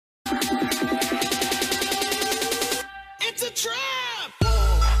It's a trap!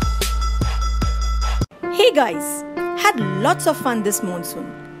 Hey guys, had lots of fun this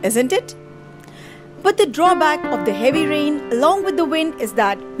monsoon, isn't it? But the drawback of the heavy rain along with the wind is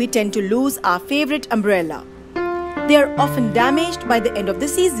that we tend to lose our favorite umbrella. They are often damaged by the end of the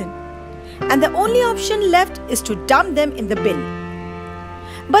season, and the only option left is to dump them in the bin.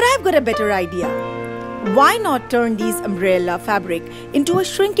 But I've got a better idea. Why not turn these umbrella fabric into a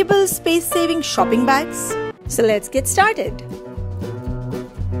shrinkable, space-saving shopping bags? So let's get started.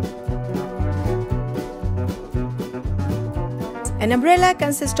 An umbrella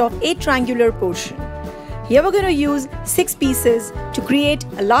consists of 8 triangular portions. Here we're going to use 6 pieces to create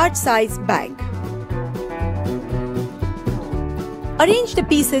a large size bag. Arrange the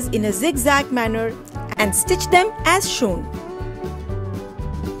pieces in a zigzag manner and stitch them as shown.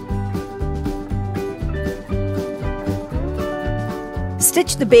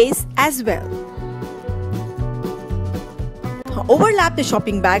 Stitch the base as well. Overlap the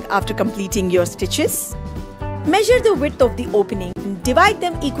shopping bag after completing your stitches. Measure the width of the opening and divide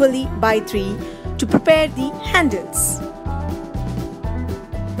them equally by 3 to prepare the handles.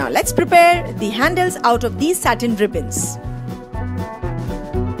 Now let's prepare the handles out of these satin ribbons.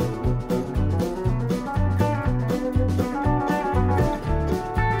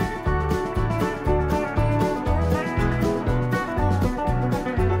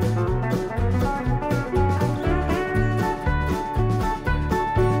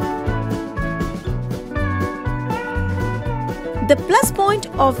 The plus point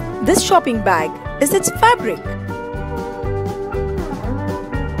of this shopping bag is its fabric.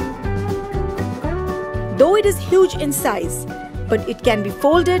 Though it is huge in size, but it can be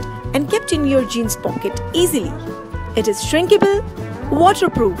folded and kept in your jeans pocket easily. It is shrinkable,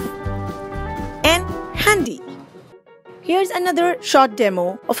 waterproof, and handy. Here's another short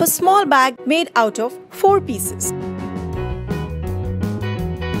demo of a small bag made out of 4 pieces.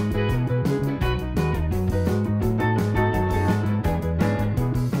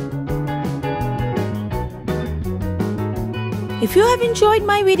 If you have enjoyed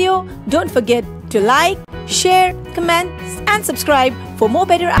my video, don't forget to like, share, comment and subscribe for more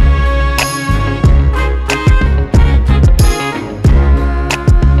better